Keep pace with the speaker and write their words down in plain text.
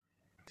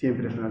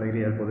Siempre es una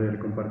alegría el poder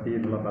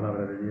compartir la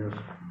palabra de Dios.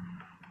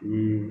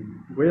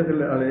 Y voy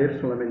a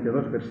leer solamente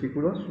 2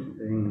 versículos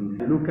en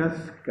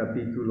Lucas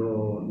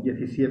capítulo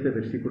 17,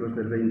 versículos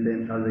del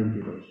 20 al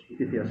 22.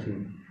 Dice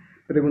así: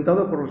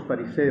 Preguntado por los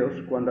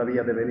fariseos cuándo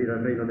había de venir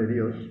el reino de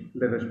Dios,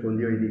 le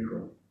respondió y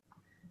dijo: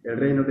 El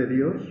reino de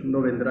Dios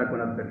no vendrá con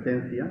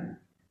advertencia,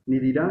 ni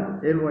dirán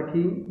helo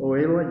aquí o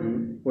helo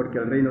allí, porque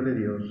el reino de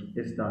Dios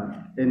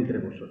está entre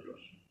vosotros.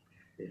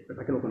 ¿Es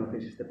verdad que lo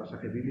conocéis este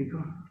pasaje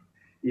bíblico?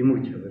 Y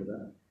mucho,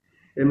 ¿verdad?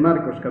 En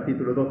Marcos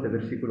capítulo 12,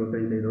 versículo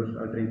 32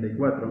 al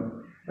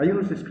 34, hay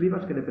unos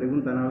escribas que le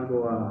preguntan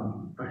algo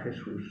a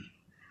Jesús.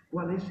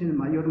 ¿Cuál es el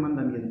mayor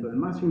mandamiento, el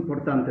más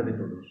importante de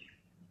todos?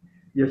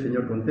 Y el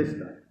Señor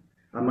contesta: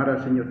 amar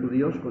al Señor tu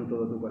Dios con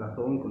todo tu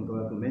corazón, con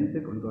toda tu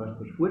mente, con todas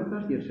tus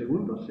fuerzas. Y el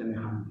segundo,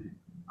 semejante: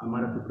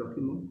 amar a tu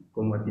prójimo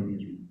como a ti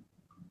mismo.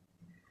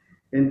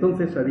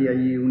 Entonces había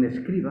allí un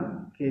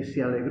escriba que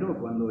se alegró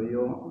cuando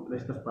oyó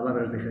estas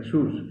palabras de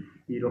Jesús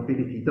y lo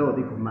felicitó.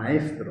 Dijo: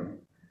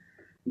 Maestro,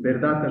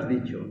 verdad has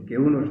dicho, que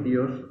uno es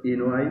Dios y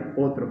no hay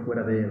otro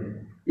fuera de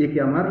él, y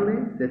que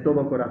amarle de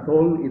todo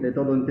corazón y de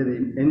todo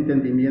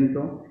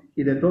entendimiento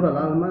y de toda el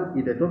alma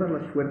y de todas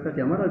las fuerzas,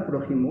 y amar al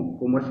prójimo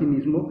como a sí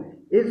mismo,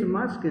 es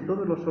más que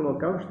todos los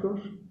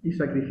holocaustos y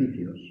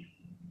sacrificios.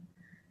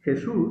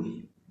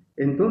 Jesús,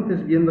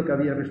 entonces, viendo que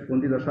había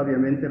respondido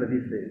sabiamente, le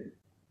dice: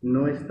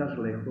 no estás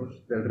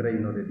lejos del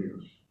reino de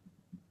Dios.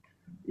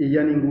 Y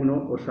ya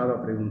ninguno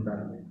osaba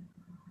preguntarle: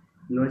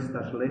 ¿no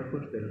estás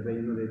lejos del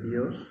reino de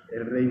Dios?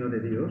 El reino de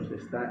Dios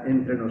está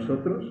entre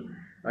nosotros.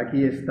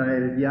 Aquí está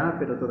el ya,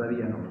 pero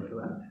todavía no,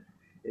 ¿verdad?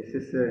 Es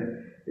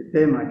ese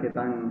tema que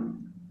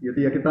yo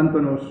diría que tanto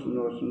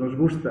nos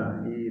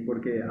gusta, y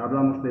porque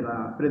hablamos de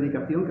la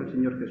predicación, que el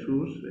Señor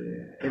Jesús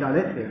era el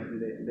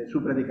eje de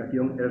su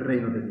predicación, el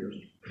reino de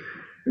Dios.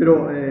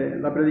 Pero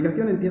la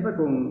predicación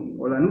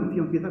el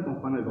anuncio empieza con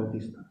Juan el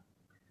Bautista.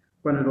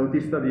 Juan el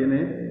Bautista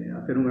viene a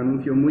hacer un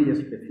anuncio muy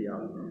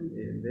especial, ¿no?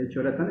 De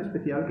hecho, era tan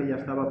especial que ya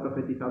estaba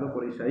profetizado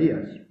por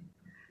Isaías,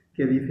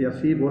 que dice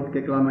así: voz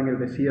que clama en el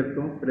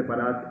desierto,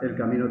 preparad el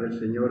camino del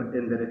Señor,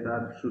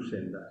 enderezad sus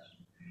sendas.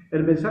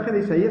 El mensaje de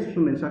Isaías es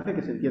un mensaje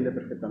que se entiende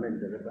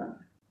perfectamente, ¿verdad?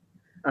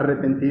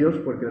 Arrepentíos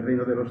porque el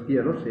reino de los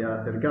cielos se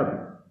ha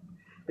acercado.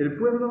 El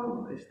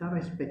pueblo estaba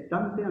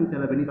expectante ante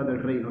la venida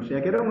del reino, o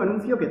sea que era un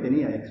anuncio que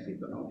tenía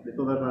éxito, ¿no? De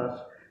todas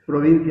las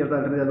provincias de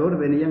alrededor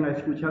venían a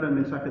escuchar el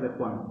mensaje de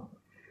Juan.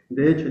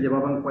 De hecho,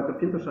 llevaban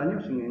 400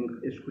 años sin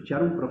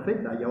escuchar un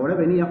profeta, y ahora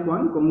venía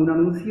Juan con un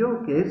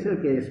anuncio que es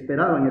el que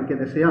esperaban, el que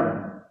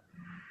deseaban.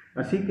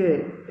 Así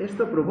que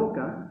esto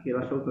provoca que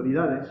las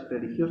autoridades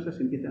religiosas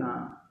empiecen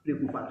a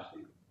preocuparse.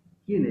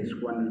 ¿Quién es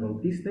Juan el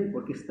Bautista y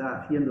por qué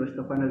está haciendo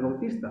esto Juan el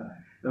Bautista?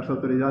 Las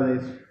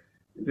autoridades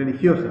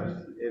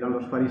religiosas eran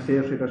los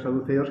fariseos y los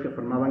saduceos, que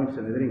formaban el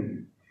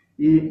Sanedrín.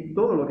 Y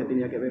todo lo que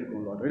tenía que ver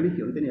con la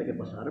religión tenía que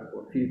pasar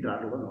por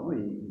filtrarlo, ¿no?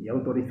 y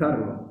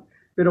autorizarlo.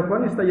 Pero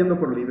Juan está yendo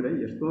por libre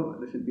y esto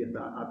les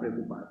empieza a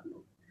preocupar,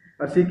 ¿no?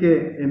 Así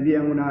que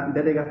envían una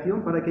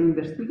delegación para que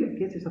investigue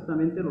qué es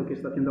exactamente lo que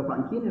está haciendo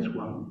Juan. ¿Quién es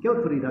Juan? ¿Qué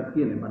autoridad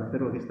tiene para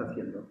hacer lo que está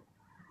haciendo?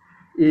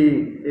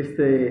 Y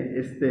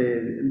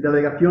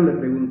delegación le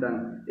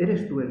preguntan: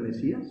 ¿eres tú el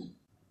Mesías?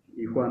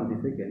 Y Juan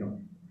dice que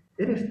no.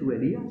 ¿Eres tú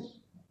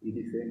Elías? Y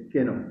dice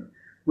que no.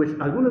 Pues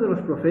alguno de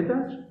los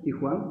profetas, y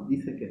Juan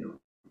dice que no.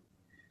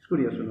 Es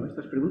curioso, ¿no?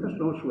 Estas preguntas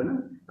no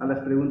suenan a las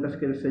preguntas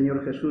que el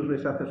Señor Jesús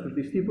les hace a sus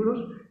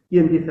discípulos.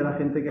 ¿Quién dice la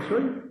gente que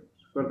soy?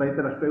 ¿Os acordáis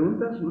de las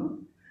preguntas, no?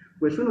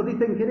 Pues unos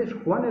dicen que eres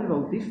Juan el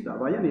Bautista.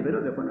 Vaya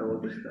nivel de Juan el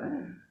Bautista,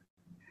 ¿eh?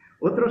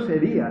 Otros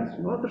Elías,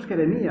 ¿no? Otros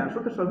Jeremías,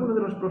 otros algunos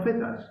de los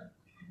profetas.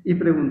 Y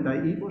pregunta: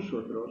 ¿y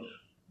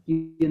vosotros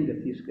quién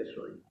decís que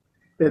soy?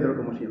 Pedro,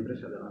 como siempre,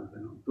 se adelanta,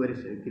 ¿no? Tú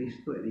eres el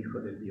Cristo, el Hijo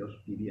del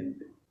Dios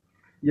viviente.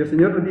 Y el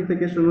Señor les dice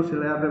que eso no se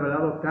le ha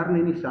revelado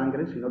carne ni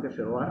sangre, sino que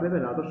se lo ha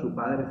revelado su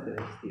Padre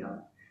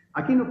Celestial.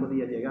 Aquí no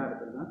podía llegar,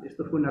 ¿verdad?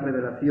 Esto fue una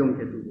revelación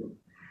que tuvo.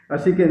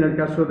 Así que en el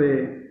caso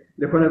de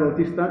Juan el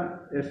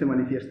Bautista, él se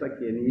manifiesta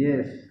que ni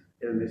es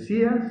el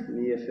Mesías,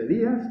 ni es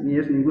Elías, ni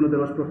es ninguno de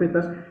los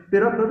profetas,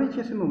 pero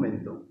aprovecha ese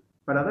momento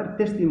para dar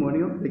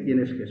testimonio de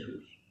quién es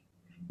Jesús.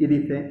 Y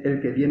dice: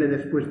 el que viene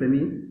después de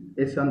mí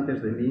es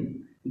antes de mí,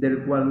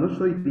 del cual no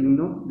soy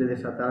digno de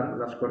desatar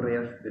las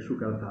correas de su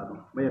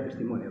calzado. Vaya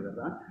testimonio,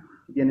 ¿verdad?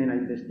 Vienen a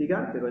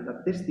investigar, pero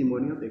da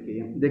testimonio de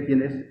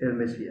quién es el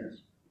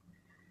Mesías.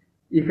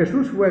 Y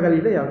Jesús fue a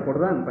Galilea, al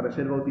Jordán, para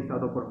ser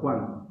bautizado por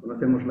Juan.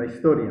 Conocemos la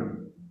historia.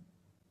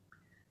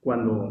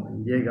 Cuando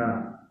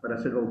llega para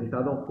ser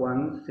bautizado,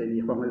 Juan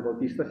el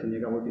Bautista se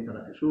niega a bautizar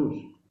a Jesús.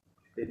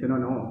 Dice: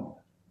 no,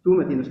 tú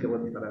me tienes que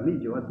bautizar a mí,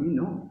 yo a ti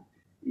no.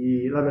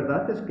 Y la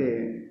verdad es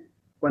que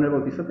Juan el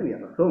Bautista tenía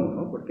razón,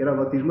 ¿no? Porque era el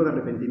bautismo de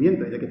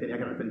arrepentimiento, y de que tenía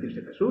que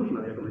arrepentirse Jesús,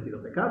 no había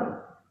cometido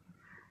pecado.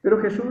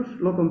 Pero Jesús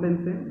lo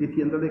convence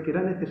diciéndole que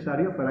era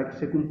necesario para que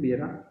se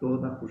cumpliera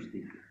toda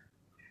justicia.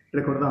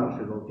 Recordamos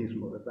el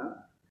bautismo, ¿verdad?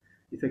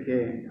 Dice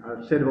que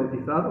al ser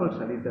bautizado, al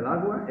salir del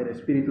agua, el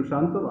Espíritu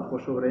Santo bajó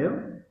sobre él,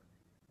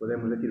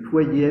 podemos decir,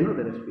 fue lleno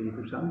del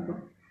Espíritu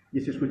Santo, Y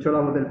se escuchó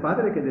la voz del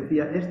Padre que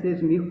decía: este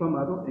es mi Hijo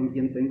amado en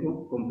quien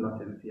tengo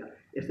complacencia.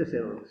 Este es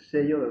el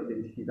sello de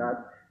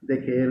autenticidad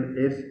de que Él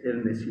es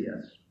el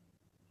Mesías.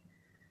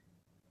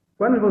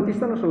 Juan el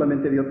Bautista no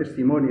solamente dio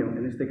testimonio,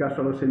 en este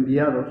caso a los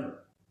enviados,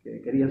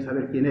 que querían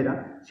saber quién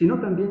era, sino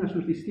también a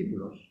sus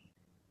discípulos.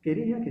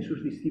 Quería que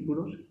sus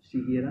discípulos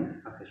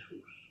siguieran a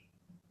Jesús.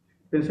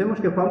 Pensemos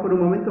que Juan por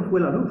un momento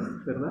fue la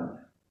luz,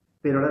 ¿verdad?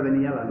 Pero ahora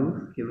venía la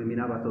luz que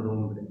iluminaba a todo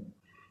hombre.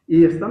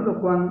 Y estando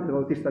Juan el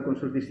Bautista con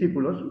sus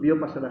discípulos, vio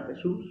pasar a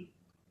Jesús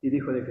y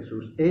dijo de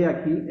Jesús: he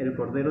aquí el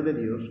Cordero de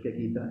Dios que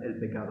quita el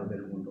pecado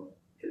del mundo,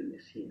 el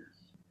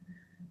Mesías.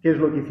 ¿Qué es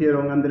lo que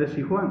hicieron Andrés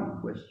y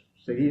Juan? Pues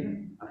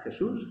seguir a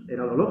Jesús.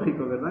 Era lo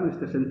lógico, ¿verdad?, en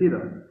este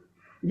sentido.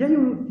 Y hay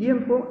un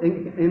tiempo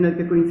en el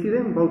que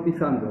coinciden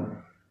bautizando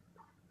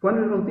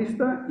Juan el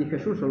Bautista y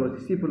Jesús, o los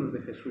discípulos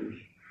de Jesús.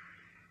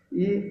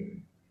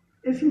 Y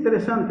es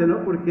interesante,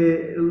 ¿no?,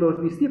 porque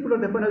los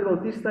discípulos de Juan el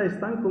Bautista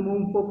están como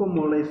un poco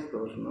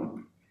molestos, ¿no?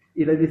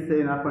 Y le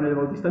dicen a Juan el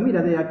Bautista: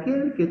 mira, de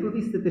aquel que tú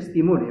diste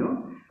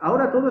testimonio,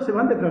 ahora todos se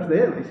van detrás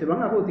de él y se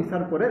van a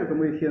bautizar por él,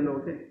 como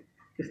diciendo: ¿qué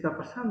está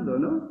pasando,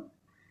 no?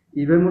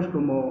 Y vemos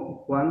como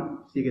Juan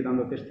sigue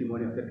dando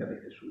testimonio acerca de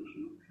Jesús,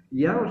 ¿no?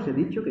 Ya os he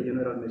dicho que yo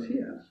no era el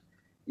Mesías,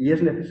 y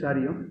es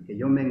necesario que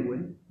yo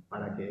mengüe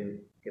para que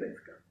él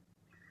crezca.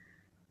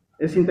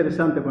 Es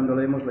interesante cuando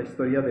leemos la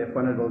historia de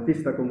Juan el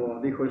Bautista, como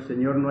dijo el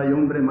Señor: no hay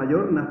hombre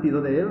mayor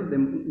nacido de él,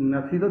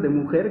 nacido de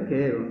mujer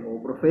que él,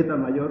 o profeta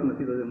mayor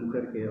nacido de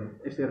mujer que él.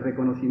 Ese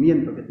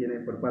reconocimiento que tiene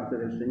por parte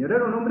del Señor.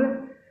 Era un hombre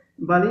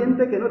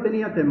valiente que no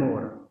tenía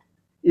temor,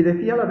 y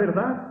decía la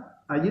verdad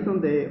allí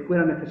donde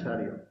fuera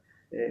necesario,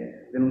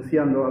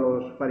 denunciando a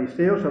los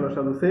fariseos, a los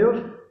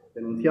saduceos,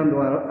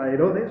 denunciando a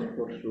Herodes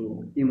por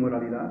su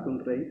inmoralidad,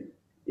 un rey,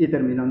 y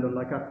terminando en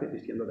la cárcel y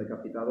siendo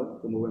decapitado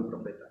como buen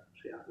profeta. O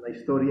sea, la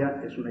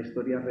historia es una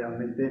historia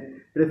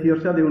realmente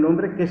preciosa de un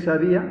hombre que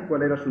sabía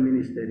cuál era su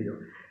ministerio.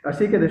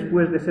 Así que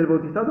después de ser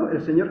bautizado,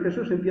 el Señor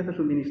Jesús empieza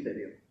su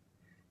ministerio.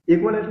 ¿Y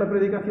cuál es la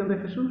predicación de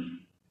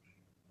Jesús?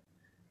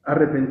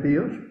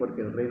 Arrepentíos,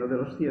 porque el reino de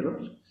los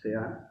cielos se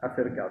ha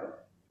acercado.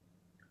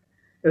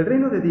 El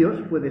reino de Dios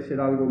puede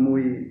ser algo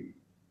muy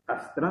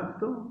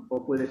abstracto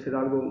o puede ser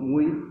algo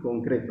muy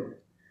concreto.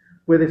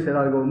 Puede ser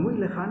algo muy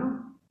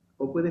lejano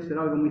o puede ser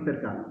algo muy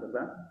cercano,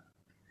 ¿verdad?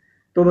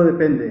 Todo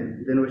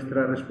depende de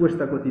nuestra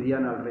respuesta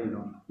cotidiana al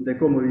reino, de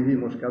cómo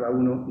vivimos cada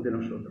uno de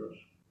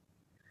nosotros.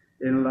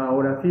 En la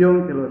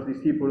oración que los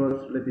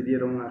discípulos le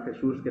pidieron a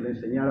Jesús que le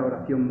enseñara,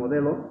 oración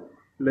modelo,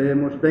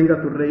 leemos: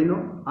 venga tu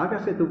reino,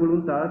 hágase tu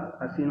voluntad,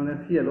 así en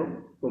el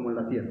cielo como en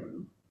la tierra,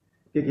 ¿no?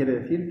 ¿Qué quiere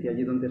decir? Que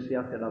allí donde se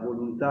hace la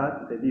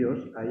voluntad de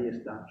Dios, ahí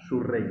está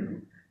su reino,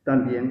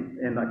 también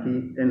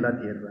aquí en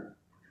la tierra.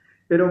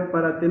 Pero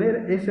para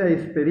tener esa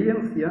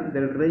experiencia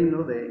del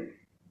reino de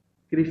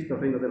Cristo,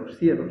 el reino de los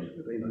cielos,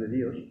 el reino de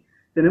Dios,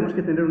 tenemos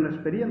que tener una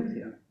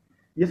experiencia.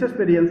 Y esa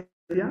experiencia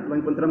la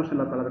encontramos en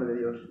la palabra de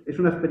Dios. Es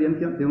una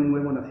experiencia de un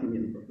nuevo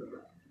nacimiento,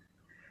 ¿verdad?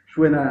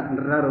 Suena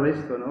raro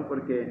esto, ¿no?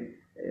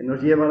 Porque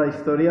nos lleva a la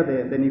historia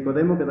de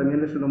Nicodemo, que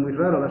también le suena muy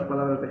raro las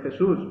palabras de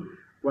Jesús.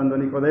 Cuando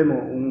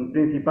Nicodemo, un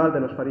principal de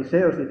los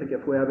fariseos, dice que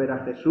fue a ver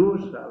a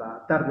Jesús al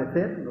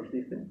atardecer, nos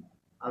dice,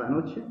 a la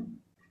noche.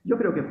 Yo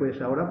creo que fue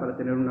esa hora para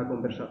tener una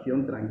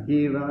conversación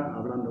tranquila,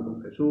 hablando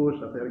con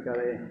Jesús acerca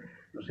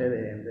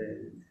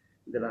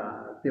de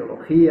la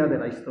teología, de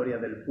la historia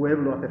del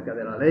pueblo, acerca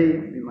de la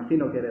ley. Me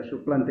imagino que era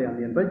su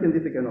planteamiento. Hay quien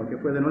dice que no, que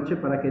fue de noche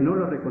para que no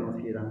lo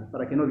reconocieran,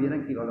 para que no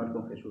vieran que iba a hablar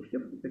con Jesús. Yo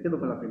me quedo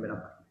con la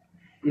primera parte.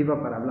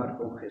 Iba para hablar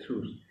con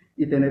Jesús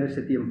y tener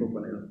ese tiempo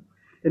con él.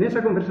 En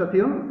esa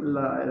conversación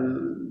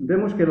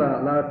vemos que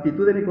la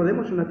actitud de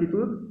Nicodemo es una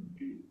actitud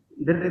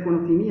de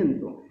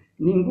reconocimiento.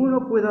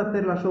 Ninguno puede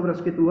hacer las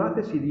obras que tú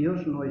haces si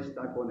Dios no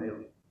está con él.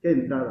 Qué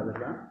entrada,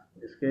 ¿verdad?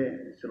 Es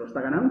que se lo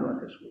está ganando a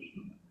Jesús,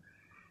 ¿no?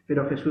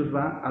 Pero Jesús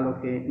va a lo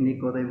que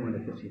Nicodemo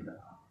necesita.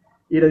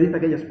 Y le dice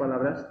aquellas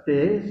palabras: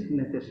 te es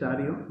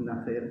necesario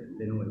nacer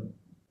de nuevo.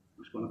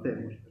 Nos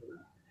conocemos,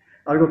 ¿verdad?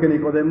 Algo que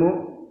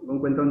Nicodemo lo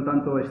encuentra un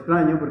tanto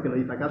extraño, porque le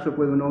dice: ¿acaso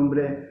puede un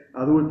hombre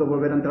adulto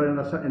volver a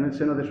entrar en el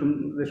seno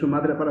de su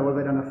madre para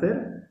volver a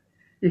nacer?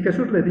 Y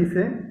Jesús le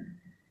dice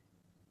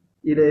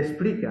y le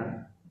explica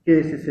qué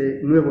es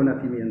ese nuevo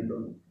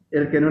nacimiento.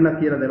 El que no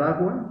naciera del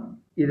agua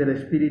y del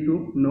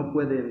Espíritu no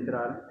puede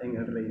entrar en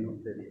el reino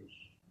de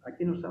Dios.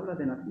 Aquí nos habla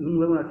de un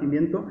nuevo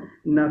nacimiento,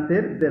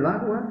 nacer del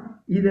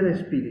agua y del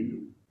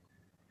Espíritu.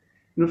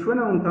 Nos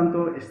suena un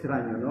tanto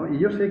extraño, ¿no? Y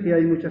yo sé que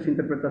hay muchas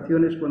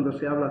interpretaciones cuando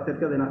se habla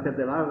acerca de nacer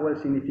del agua, el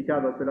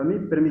significado, pero a mí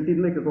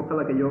permitidme que coja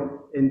la que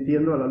yo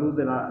entiendo a la luz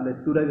de la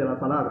lectura y de la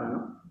palabra,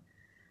 ¿no?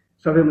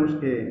 Sabemos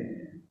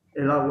que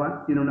el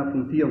agua tiene una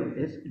función,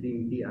 es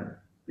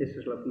limpiar. Esa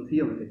es la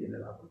función que tiene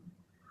el agua.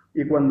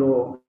 Y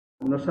cuando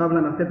nos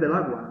hablan nacer del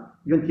agua,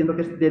 yo entiendo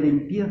que es de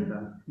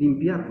limpieza,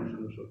 limpiarnos a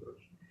nosotros.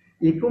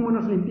 ¿Y cómo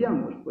nos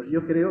limpiamos? Pues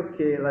yo creo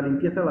que la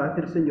limpieza la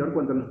hace el Señor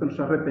cuando nosotros nos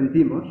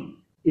arrepentimos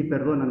y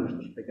perdona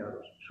nuestros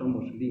pecados.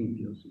 Somos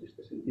limpios en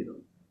este sentido.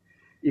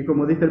 Y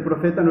como dice el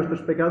profeta,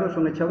 nuestros pecados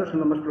son echados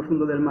en lo más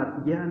profundo del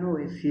mar. Ya no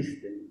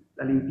existen.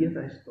 La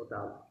limpieza es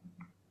total.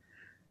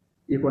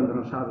 Y cuando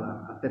nos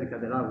habla acerca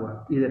del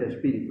agua y del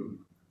Espíritu,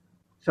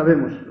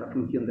 sabemos la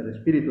función del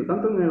Espíritu,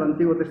 tanto en el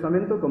Antiguo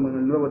Testamento como en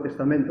el Nuevo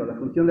Testamento. La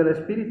función del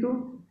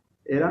Espíritu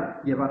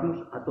era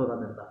llevarnos a toda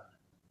verdad.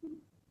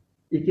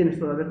 ¿Y quién es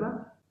toda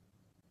verdad?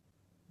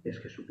 Es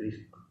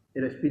Jesucristo.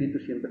 El Espíritu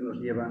siempre nos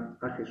lleva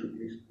a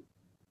Jesucristo.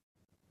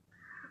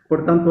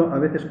 Por tanto, a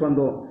veces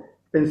cuando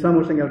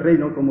pensamos en el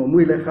reino como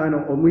muy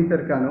lejano o muy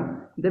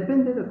cercano,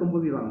 depende de cómo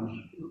vivamos.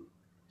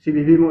 Si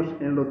vivimos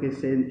en lo que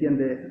se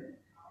entiende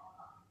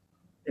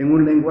en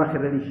un lenguaje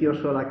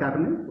religioso a la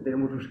carne,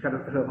 podemos buscar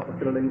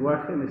otro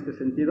lenguaje en este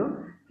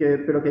sentido,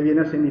 pero que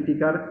viene a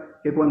significar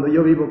que cuando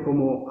yo vivo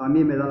como a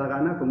mí me da la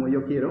gana, como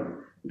yo quiero,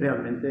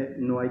 realmente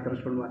no hay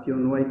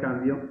transformación, no hay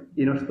cambio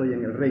y no estoy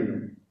en el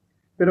reino.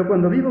 Pero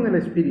cuando vivo en el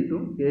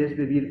Espíritu, que es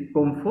vivir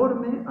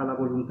conforme a la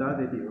voluntad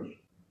de Dios,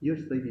 yo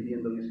estoy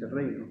viviendo en ese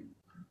reino,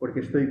 porque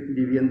estoy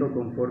viviendo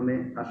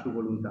conforme a su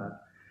voluntad.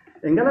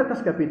 En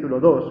Gálatas capítulo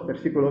 2,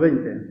 versículo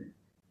 20,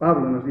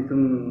 Pablo nos dice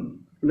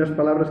unas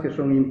palabras que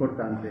son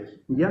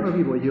importantes. Ya no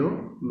vivo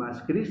yo,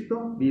 mas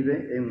Cristo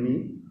vive en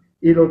mí.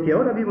 Y lo que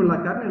ahora vivo en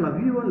la carne, la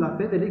vivo en la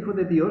fe del Hijo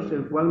de Dios,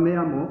 el cual me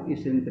amó y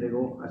se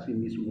entregó a sí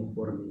mismo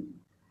por mí.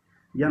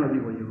 Ya no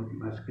vivo yo,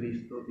 mas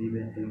Cristo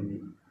vive en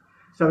mí.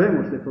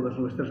 Sabemos de todas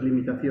nuestras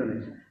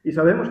limitaciones y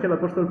sabemos que el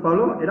apóstol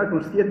Pablo era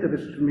consciente de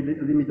sus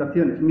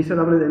limitaciones.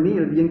 Miserable de mí,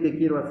 el bien que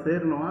quiero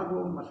hacer no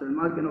hago, mas el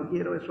mal que no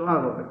quiero, eso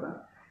hago,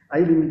 ¿verdad?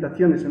 Hay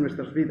limitaciones en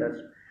nuestras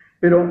vidas.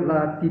 Pero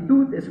la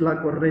actitud es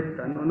la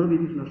correcta, no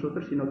vivir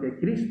nosotros, sino que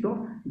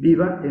Cristo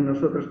viva en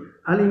nosotros.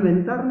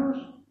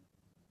 Alimentarnos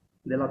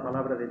de la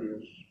palabra de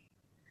Dios.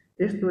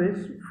 Esto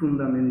es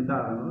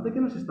fundamental, ¿no? ¿De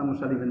qué nos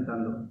estamos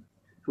alimentando?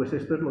 Pues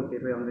esto es lo que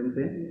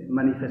realmente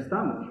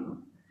manifestamos,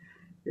 ¿no?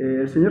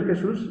 El Señor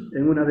Jesús,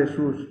 en una de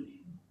sus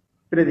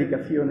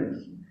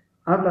predicaciones,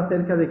 habla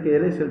acerca de que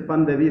Él es el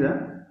pan de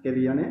vida, que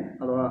Diane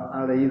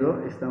ha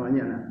leído esta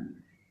mañana.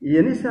 Y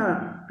en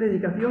esa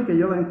predicación, que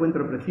yo la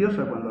encuentro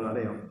preciosa cuando la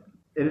leo,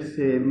 Él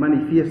se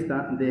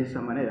manifiesta de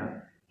esa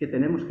manera, que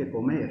tenemos que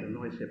comer,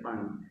 ¿no?, ese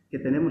pan, que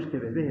tenemos que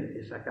beber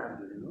esa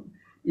carne, ¿no?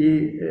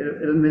 Y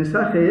el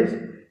mensaje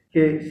es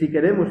que si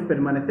queremos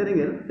permanecer en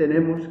Él,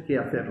 tenemos que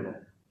hacerlo.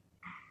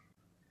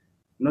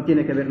 No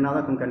tiene que ver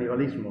nada con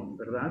canibalismo,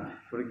 ¿verdad?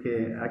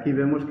 Porque aquí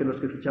vemos que los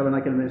que escuchaban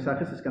aquel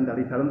mensaje se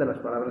escandalizaron de las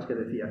palabras que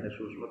decía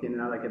Jesús. No tiene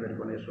nada que ver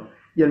con eso.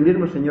 Y el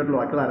mismo Señor lo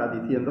aclara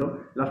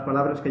diciendo, las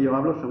palabras que yo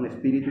hablo son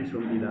espíritu y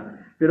son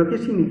vida. Pero ¿qué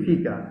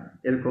significa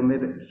el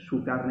comer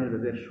su carne, el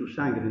beber su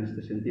sangre en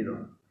este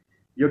sentido?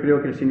 Yo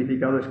creo que el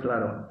significado es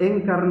claro.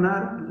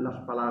 Encarnar las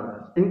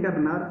palabras,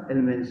 encarnar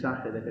el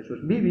mensaje de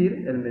Jesús,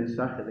 vivir el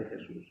mensaje de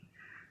Jesús.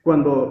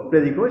 Cuando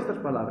predicó estas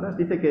palabras,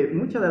 dice que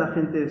mucha de la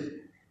gente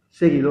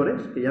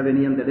seguidores, que ya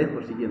venían de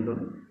lejos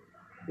siguiéndolo,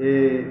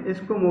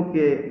 es como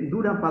que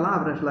dura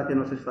palabra es la que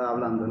nos está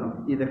hablando,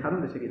 ¿no? Y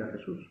dejaron de seguir a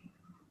Jesús.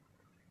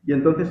 Y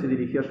entonces se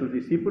dirigió a sus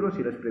discípulos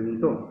y les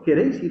preguntó,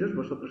 ¿queréis iros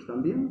vosotros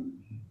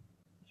también?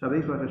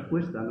 Sabéis la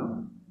respuesta,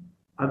 ¿no?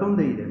 ¿A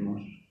dónde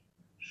iremos?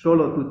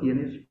 Solo tú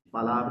tienes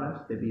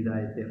palabras de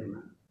vida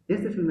eterna.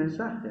 Este es el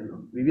mensaje,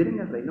 ¿no? Vivir en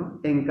el reino,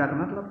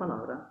 encarnar la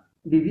palabra,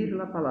 vivir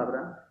la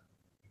palabra,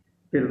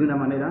 pero de una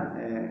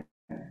manera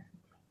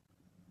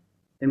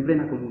en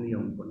plena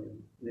comunión con Él,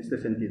 en este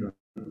sentido.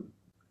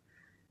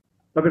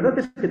 La verdad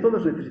es que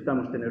todos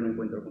necesitamos tener un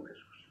encuentro con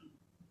Jesús.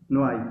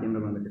 No hay quien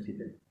no lo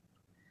necesite.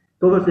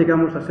 Todos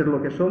llegamos a ser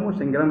lo que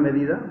somos en gran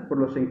medida por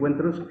los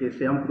encuentros que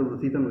se han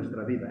producido en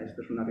nuestra vida.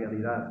 Esto es una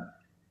realidad.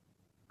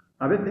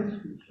 A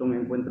veces son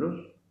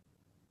encuentros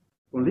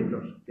con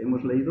libros que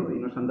hemos leído y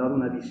nos han dado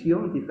una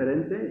visión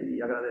diferente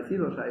y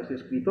agradecidos a ese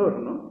escritor,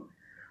 ¿no?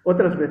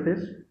 Otras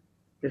veces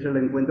es el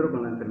encuentro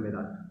con la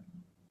enfermedad.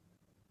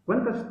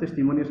 ¿Cuántos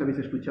testimonios habéis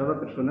escuchado a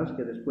personas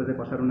que después de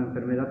pasar una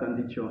enfermedad han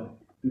dicho,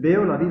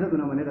 veo la vida de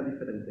una manera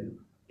diferente?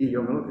 Y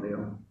yo me lo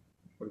creo,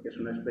 porque es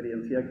una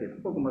experiencia que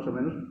un poco más o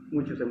menos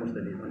muchos hemos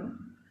tenido, ¿no?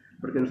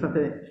 Porque nos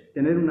hace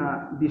tener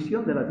una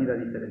visión de la vida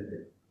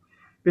diferente.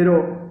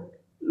 Pero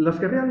las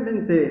que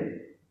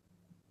realmente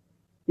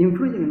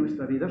influyen en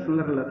nuestra vida son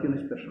las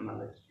relaciones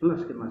personales, son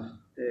las que más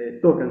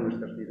tocan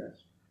nuestras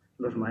vidas,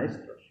 los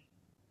maestros.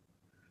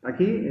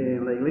 Aquí,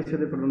 en la iglesia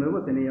de Pueblo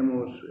Nuevo,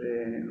 teníamos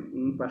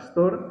un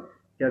pastor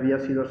que había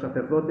sido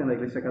sacerdote en la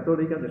iglesia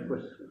católica,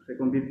 después se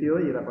convirtió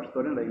y era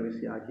pastor en la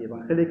iglesia aquí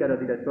evangélica, era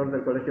director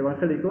del colegio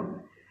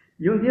evangélico,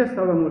 y un día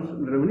estábamos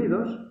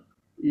reunidos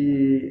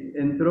y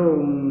entró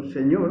un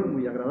señor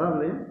muy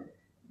agradable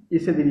y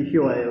se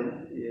dirigió a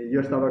él. Yo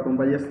estaba con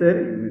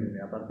Ballester y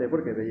me aparté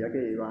porque veía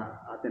que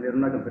iba a tener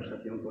una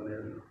conversación con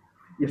él.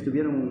 Y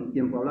estuvieron un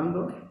tiempo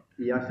hablando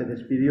y ya se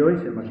despidió y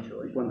se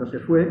marchó. Y cuando se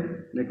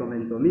fue, me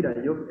comentó,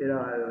 mira, yo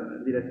era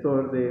el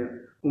director de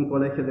un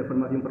colegio de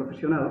formación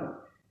profesional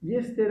y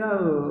este era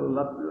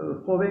el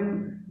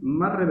joven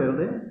más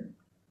rebelde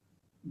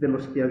de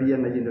los que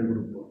habían allí en el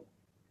grupo.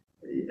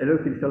 Y él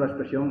utilizó la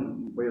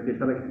expresión, voy a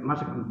utilizar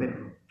más campero,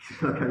 que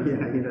es lo que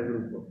había allí en el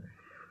grupo.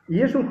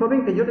 Y es un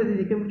joven que yo le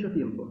dediqué mucho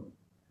tiempo.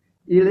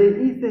 Y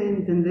le hice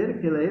entender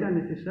que le era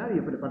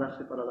necesario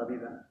prepararse para la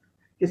vida.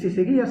 Que si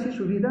seguía así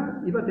su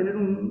vida, iba a tener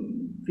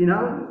un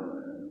final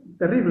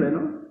Terrible,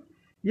 ¿no?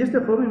 Y este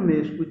joven me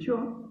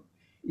escuchó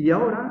y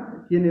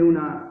ahora tiene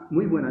una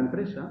muy buena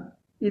empresa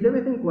y de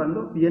vez en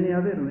cuando viene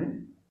a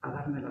verme a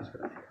darme las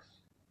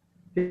gracias.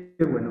 Qué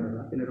bueno,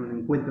 ¿verdad? Tener un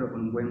encuentro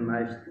con un buen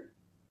maestro.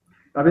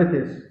 A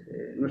veces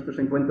nuestros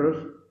encuentros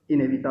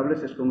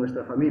inevitables es con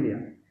nuestra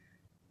familia.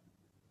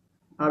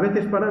 A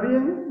veces para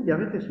bien y a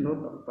veces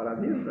no para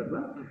bien,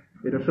 ¿verdad?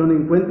 Pero son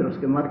encuentros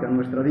que marcan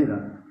nuestra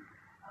vida.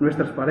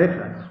 Nuestras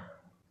parejas,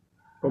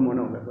 cómo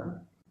no,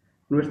 ¿verdad?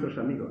 Nuestros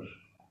amigos.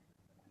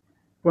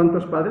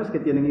 ¿Cuántos padres que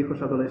tienen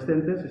hijos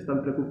adolescentes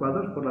están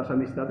preocupados por las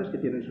amistades que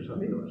tienen sus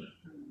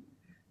amigos?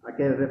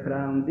 Aquel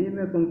refrán,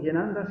 dime con quién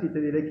andas y te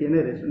diré quién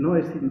eres. No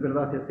es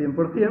verdad al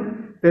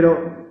 100%,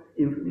 pero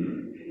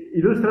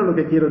ilustra lo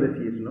que quiero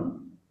decir,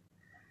 ¿no?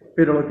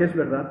 Pero lo que es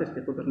verdad es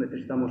que todos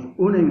necesitamos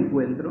un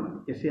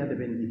encuentro que sea de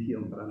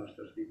bendición para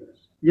nuestras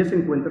vidas. Y ese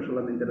encuentro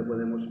solamente lo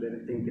podemos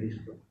ver en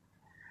Cristo.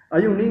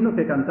 Hay un himno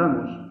que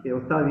cantamos, que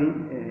Octavi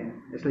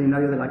es el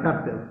himnario de la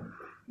cárcel.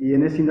 Y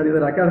en ese himnario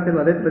de la cárcel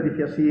la letra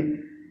dice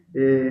así,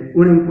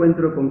 un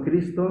encuentro con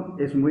Cristo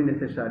es muy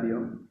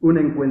necesario. Un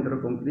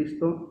encuentro con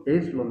Cristo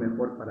es lo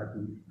mejor para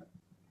ti.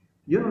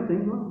 Yo no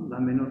tengo la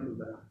menor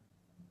duda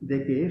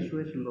de que eso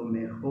es lo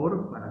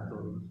mejor para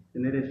todos,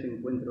 tener ese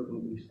encuentro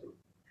con Cristo.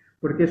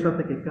 Porque eso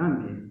hace que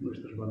cambien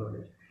nuestros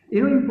valores. Y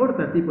no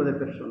importa el tipo de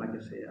persona que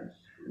seas,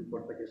 no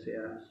importa que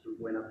seas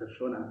buena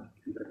persona,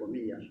 entre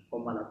comillas, o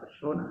mala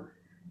persona,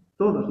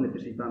 todos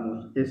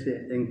necesitamos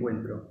ese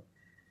encuentro.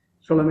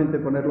 Solamente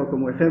ponerlo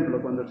como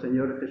ejemplo, cuando el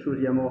Señor Jesús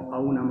llamó a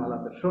una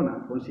mala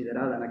persona,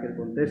 considerada en aquel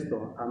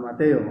contexto, a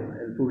Mateo,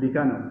 el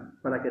publicano,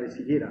 para que le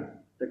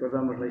siguiera.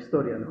 Recordamos la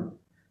historia, ¿no?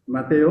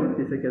 Mateo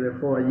dice que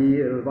dejó allí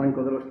el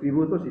banco de los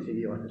tributos y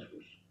siguió a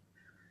Jesús.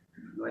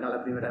 No era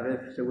la primera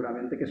vez,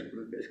 seguramente, que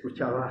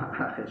escuchaba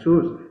a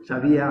Jesús,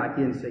 sabía a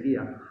quién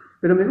seguía.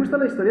 Pero me gusta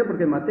la historia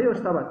porque Mateo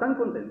estaba tan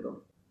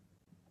contento.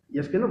 Y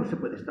es que no se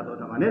puede estar de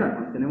otra manera.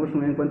 Cuando tenemos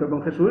un encuentro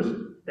con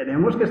Jesús,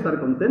 tenemos que estar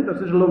contentos.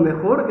 Es lo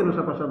mejor que nos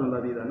ha pasado en la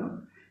vida,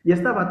 ¿no? Y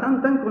estaba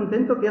tan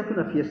contento que hace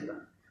una fiesta.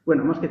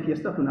 Bueno, más que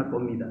fiesta, hace una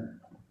comida.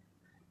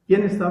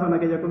 ¿Quién estaba en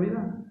aquella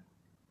comida?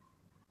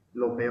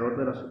 Lo peor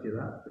de la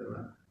sociedad,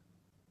 ¿verdad?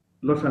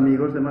 Los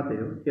amigos de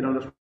Mateo, que eran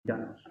los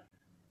publicanos.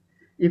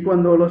 Y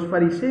cuando los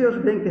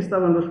fariseos ven que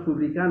estaban los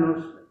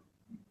publicanos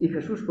y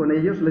Jesús con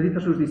ellos, le dice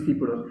a sus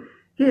discípulos,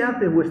 ¿qué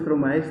hace vuestro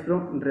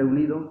maestro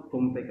reunido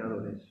con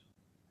pecadores?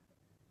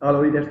 Al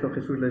oír esto,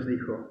 Jesús les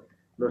dijo,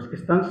 los que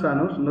están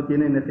sanos no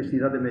tienen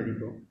necesidad de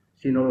médico,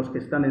 sino los que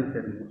están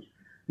enfermos.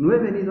 No he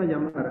venido a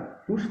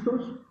llamar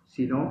justos,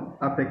 sino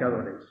a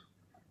pecadores.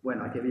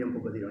 Bueno, aquí había un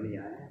poco de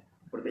ironía,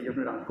 porque ellos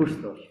no eran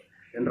justos.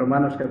 En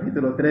Romanos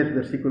capítulo 3,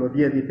 versículo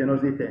 10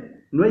 nos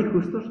dice, no hay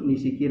justos ni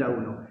siquiera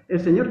uno. El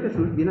Señor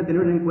Jesús viene a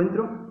tener un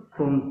encuentro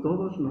con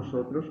todos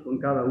nosotros, con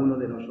cada uno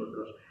de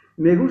nosotros.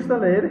 Me gusta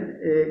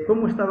leer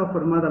cómo estaba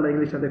formada la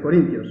iglesia de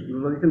Corintios.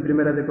 Nos lo dice en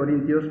 1 de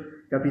Corintios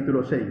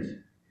capítulo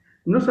 6.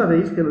 ¿No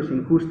sabéis que los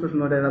injustos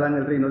no heredarán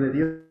el reino de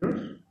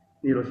Dios?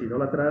 Ni los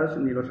idólatras,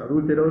 ni los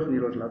adúlteros, ni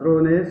los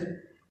ladrones.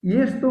 Y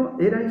esto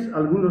erais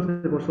algunos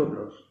de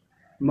vosotros.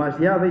 Mas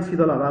ya habéis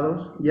sido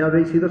lavados, ya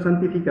habéis sido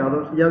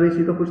santificados, ya habéis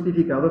sido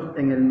justificados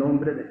en el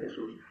nombre de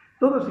Jesús.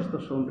 Todos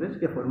estos hombres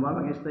que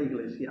formaban esta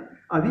iglesia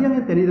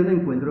habían tenido un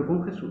encuentro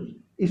con Jesús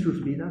y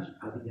sus vidas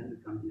habían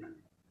cambiado.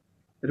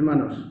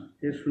 Hermanos,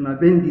 es una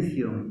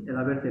bendición el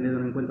haber tenido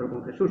un encuentro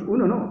con Jesús.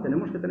 Uno no,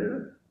 tenemos que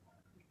tener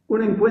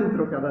un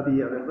encuentro cada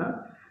día,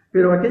 ¿verdad?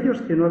 Pero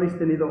aquellos que no habéis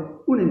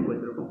tenido un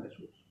encuentro con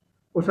Jesús,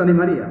 os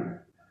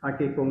animaría a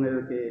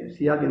que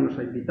si alguien nos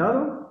ha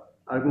invitado,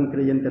 algún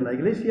creyente en la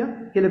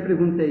iglesia, que le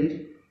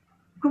preguntéis,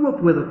 ¿cómo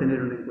puedo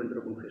tener un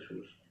encuentro con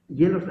Jesús?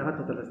 Y Él os dará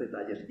todos los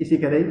detalles. Y si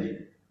queréis,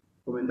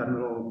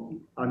 comentármelo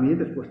a mí,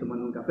 después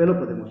tomando un café, lo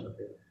podemos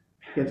hacer.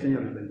 Que el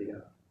Señor os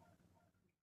bendiga.